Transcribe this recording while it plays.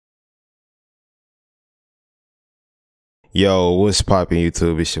Yo, what's poppin'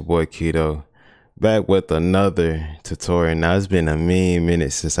 YouTube? It's your boy Kedo, back with another tutorial. Now it's been a mean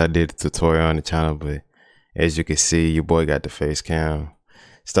minute since I did a tutorial on the channel, but as you can see, your boy got the face cam,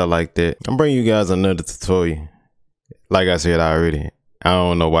 stuff like that. I'm bringing you guys another tutorial. Like I said already, I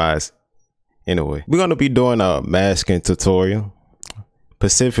don't know why anyway, we're gonna be doing a masking tutorial,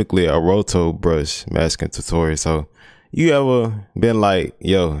 specifically a ROTOBRUSH masking tutorial. So you ever been like,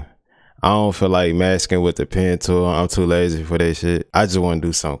 yo, I don't feel like masking with the pen tool, I'm too lazy for that shit, I just want to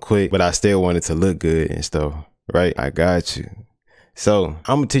do something quick, but I still want it to look good and stuff, right? I got you. So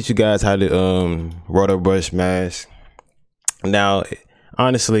I'm gonna teach you guys how to ROTOBRUSH mask. Now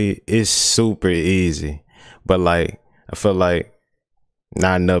honestly, it's super easy, but like I feel like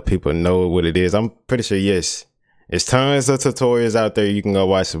not enough people know what it is. I'm pretty sure, yes, there's tons of tutorials out there, you can go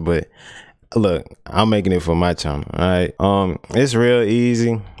watch it, but look, I'm making it for my channel. All right, it's real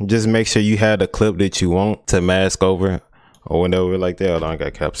easy. Just make sure you have the clip that you want to mask over or whatever like that. Hold on, I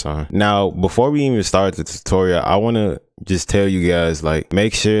got caps on. Now before we even start the tutorial, I want to just tell you guys, like,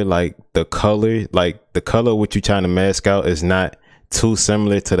 make sure like the color what you're trying to mask out is not too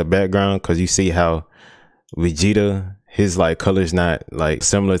similar to the background, because you see how Vegeta, his like colors not like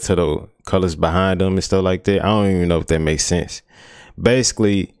similar to the colors behind them and stuff like that. I don't even know if that makes sense.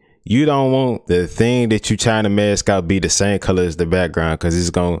 Basically, you don't want the thing that you're trying to mask out be the same color as the background, because it's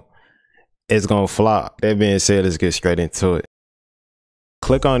gonna flop. That being said, let's get straight into it.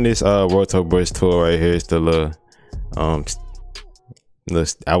 Click on this ROTOBRUSH tool right here. It's the little I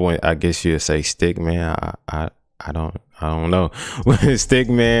guess you'd say stick man. I don't know stick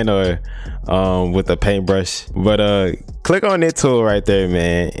man or with a paintbrush, but click on that tool right there,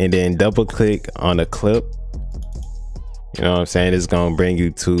 man, and then double click on the clip. You know what I'm saying? It's gonna bring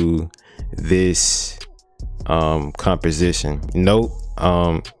you to this composition. Note,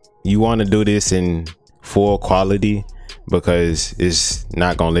 you want to do this in full quality, because it's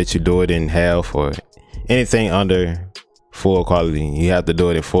not gonna let you do it in half or anything under full quality. You have to do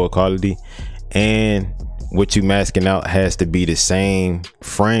it in full quality, and what you masking out has to be the same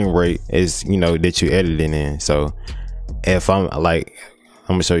frame rate as, you know, that you're editing in. So if I'm gonna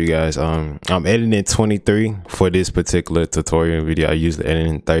show you guys, I'm editing 23 for this particular tutorial video. I usually edit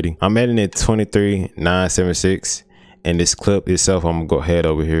in 30. I'm editing 23.976, and this clip itself, I'm gonna go head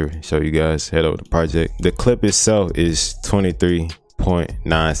over here, show you guys, head over the project. The clip itself is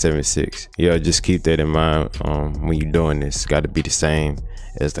 23.976. Yeah, just keep that in mind when you're doing this. It's got to be the same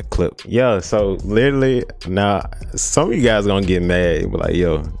as the clip. Yeah, so literally, now some of you guys gonna get mad, but like,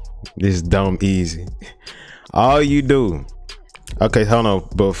 yo, this is dumb easy. All you do, okay, hold on,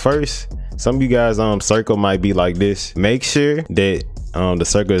 but first, some of you guys circle might be like this. Make sure that the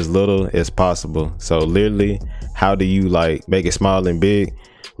circle is little as possible. So literally, how do you like make it small and big?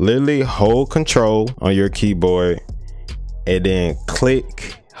 Literally hold control on your keyboard and then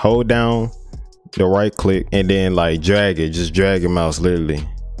hold down the right click, and then like drag it, just drag your mouse literally.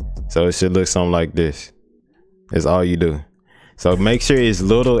 So it should look something like this. That's all you do. So make sure it's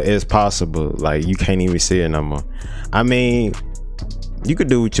little as possible, like you can't even see it no more. I mean, you could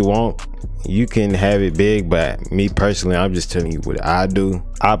do what you want, you can have it big, but me personally, I'm just telling you what I do.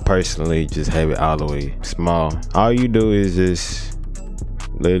 I personally just have it all the way small. All you do is just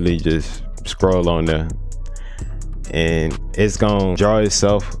literally just scroll on there, and it's gonna draw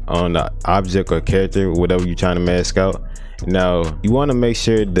itself on the object or character, whatever you're trying to mask out. Now you want to make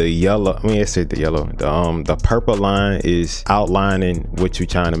sure the yellow, the purple line is outlining what you're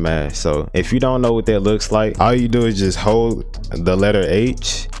trying to mask. So if you don't know what that looks like, all you do is just hold the letter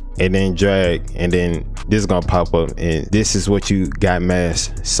H and then drag, and then this is gonna pop up, and this is what you got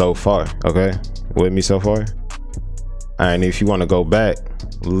masked so far. Okay, with me so far? And if you want to go back,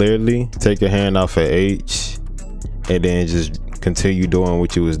 literally take your hand off of H and then just continue doing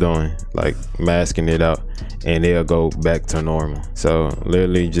what you was doing, like masking it out, and it'll go back to normal. So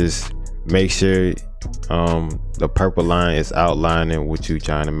literally just make sure the purple line is outlining what you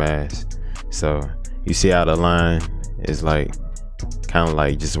trying to mask. So you see how the line is like kind of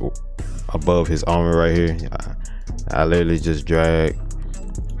like just above his armor right here. I literally just drag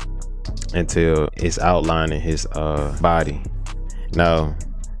until it's outlining his body. Now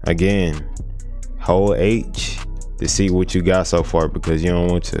again, hold H to see what you got so far, because you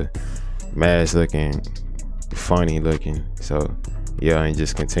don't want to mask looking funny looking. So yeah, and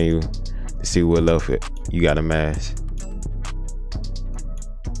just continue to see what left you got to mask.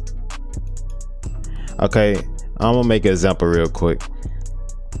 Okay, I'm gonna make an example real quick.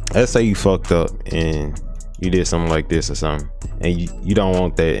 Let's say you fucked up and you did something like this or something, and you don't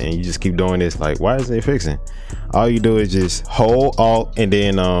want that, and you just keep doing this, like, why isn't it fixing? All you do is just hold Alt and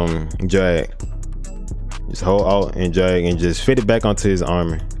then drag Just hold Alt and drag and just fit it back onto his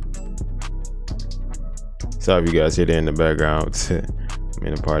armor. Sorry if you guys hear that in the background. I'm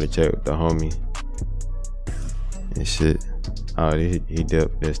in a party chat with the homie and shit. Oh, he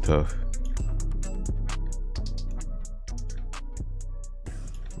dipped. That's tough.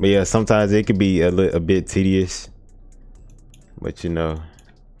 But yeah, sometimes it could be a bit tedious. But you know,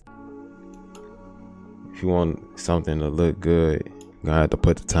 if you want something to look good, you're gonna have to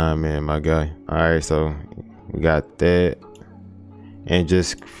put the time in, my guy. All right, so we got that, and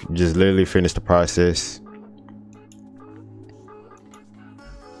just literally finish the process.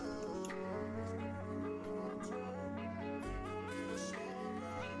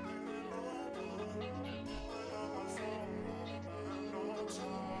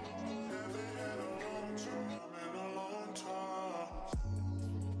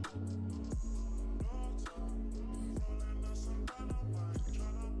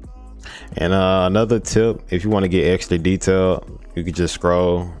 And another tip, if you want to get extra detail, you can just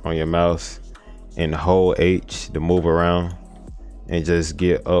scroll on your mouse and hold H to move around and just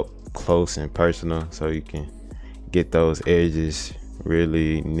get up close and personal, so you can get those edges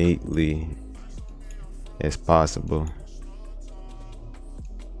really neatly as possible.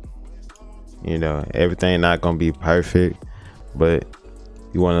 You know, everything not gonna be perfect, but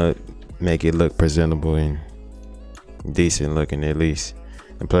you want to make it look presentable and decent looking at least.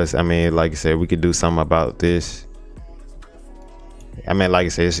 And plus, I mean, like I said, we could do something about this. I mean, like I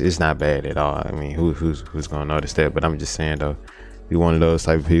said, it's not bad at all. I mean, who's gonna notice that? But I'm just saying though, you're one of those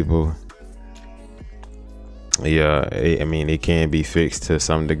type of people. Yeah, I mean, it can be fixed to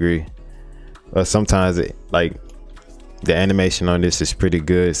some degree. But sometimes, like the animation on this is pretty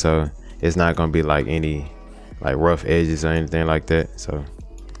good, so it's not gonna be like any like rough edges or anything like that. So,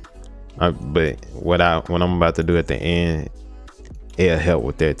 but what I'm about to do at the end, it'll help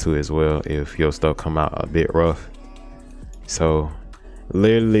with that too as well if your stuff come out a bit rough. So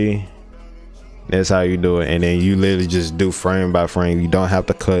literally that's how you do it, and then you literally just do frame by frame. You don't have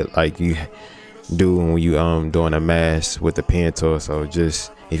to cut like you do when you doing a mask with the pen tool. So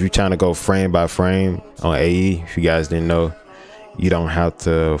just if you're trying to go frame by frame on AE, if you guys didn't know, you don't have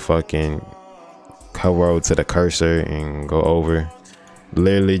to fucking hover over to the cursor and go over.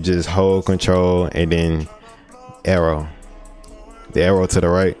 Literally just hold control and then arrow, the arrow to the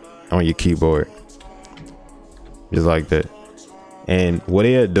right on your keyboard, just like that. And what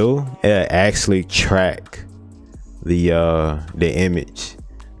it'll do, it'll actually track the image.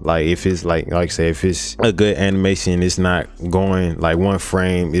 Like if it's like I say, if it's a good animation, it's not going like one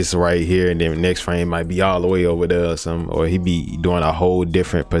frame it's right here and then the next frame might be all the way over there or something, or he be doing a whole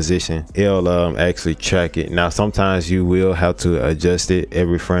different position. It'll actually track it. Now sometimes you will have to adjust it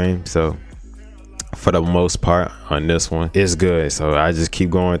every frame, so for the most part on this one it's good. So I just keep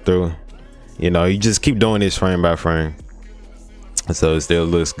going through, you know, you just keep doing this frame by frame, so it still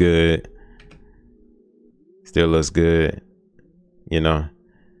looks good, you know.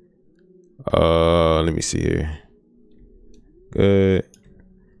 Let me see here. Good.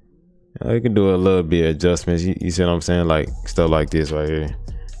 I can do a little bit of adjustments. You see what I'm saying? Like stuff like this right here.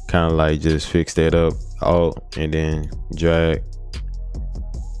 Kind of like just fix that up. Alt and then drag.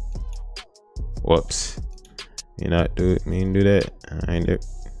 Whoops. You not do it. Mean do that. I ain't it.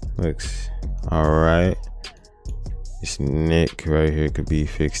 Looks all right. This neck right here could be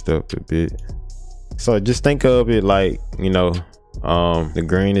fixed up a bit. So just think of it like, you know, the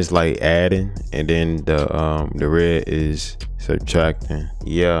green is like adding and then the red is subtracting.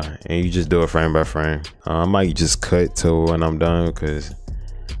 Yeah, and you just do it frame by frame. I might just cut to when I'm done because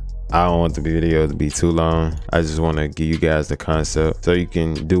I don't want the video to be too long. I just want to give you guys the concept so you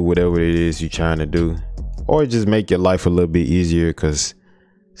can do whatever it is you're trying to do, or just make your life a little bit easier, because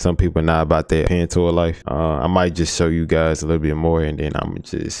some people are not about that pen tool life. I might just show you guys a little bit more and then I'm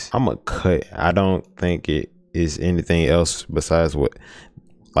gonna cut. I don't think it is anything else besides what,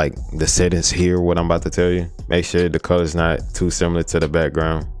 like the settings here, what I'm about to tell you. Make sure the color's not too similar to the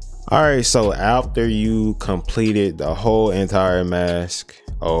background. All right, so after you completed the whole entire mask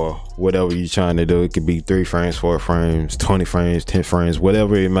or whatever you're trying to do, it could be 3 frames, 4 frames, 20 frames, 10 frames,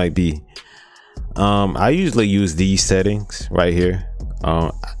 whatever it might be. I usually use these settings right here.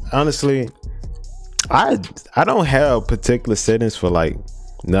 Honestly, I don't have particular settings for like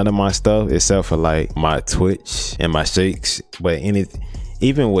none of my stuff except for like my twitch and my shakes, but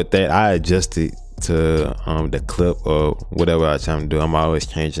even with that I adjust it to the clip or whatever I'm trying to do. I'm always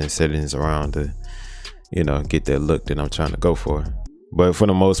changing settings around to, you know, get that look that I'm trying to go for. But for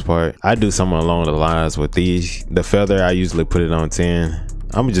the most part, I do something along the lines with these. The feather, I usually put it on 10.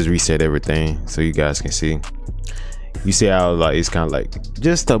 I'm gonna just reset everything so you guys can see. you see how like it's kind of like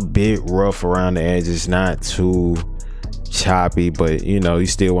just a bit rough around the edges, not too choppy, but you know, you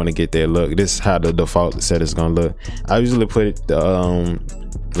still want to get that look. This is how the default settings gonna look. I usually put the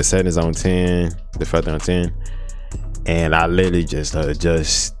settings on 10, the feather on 10, and I literally just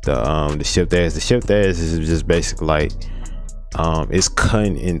adjust the shift as. The shift as is just basically like it's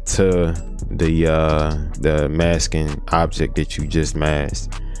cutting into the masking object that you just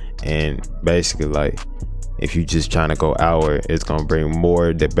masked, and basically like if you just trying to go outward, it's gonna bring more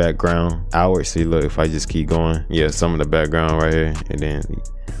of the background outward. See, look, if I just keep going, yeah, some of the background right here, and then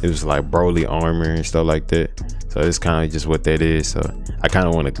it was like Broly armor and stuff like that. So it's kind of just what that is. So I kind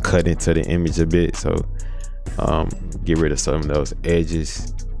of want to cut into the image a bit, so get rid of some of those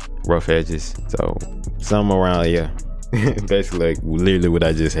edges, rough edges. So some around, yeah. Basically like literally what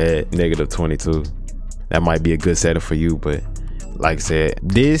I just had, -22. That might be a good setup for you, but like I said,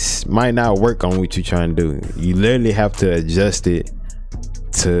 this might not work on what you're trying to do. You literally have to adjust it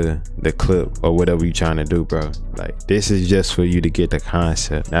to the clip or whatever you're trying to do, bro. Like, this is just for you to get the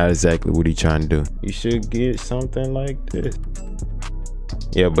concept, not exactly what you're trying to do. You should get something like this.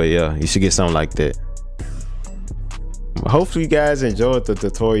 Yeah, but yeah, you should get something like that. Hopefully you guys enjoyed the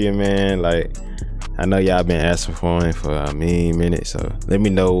tutorial, man. Like, I know y'all been asking for it for a million minutes, so let me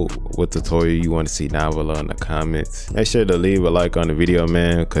know what tutorial you want to see down below in the comments. Make sure to leave a like on the video,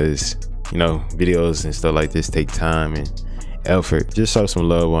 man, because you know, videos and stuff like this take time and effort. Just show some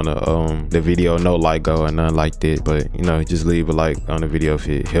love on the video. No like go or nothing like that, but you know, just leave a like on the video if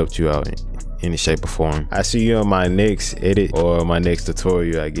it helped you out in any shape or form. I see you on my next edit or my next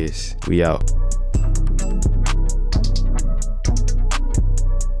tutorial, I guess. We out.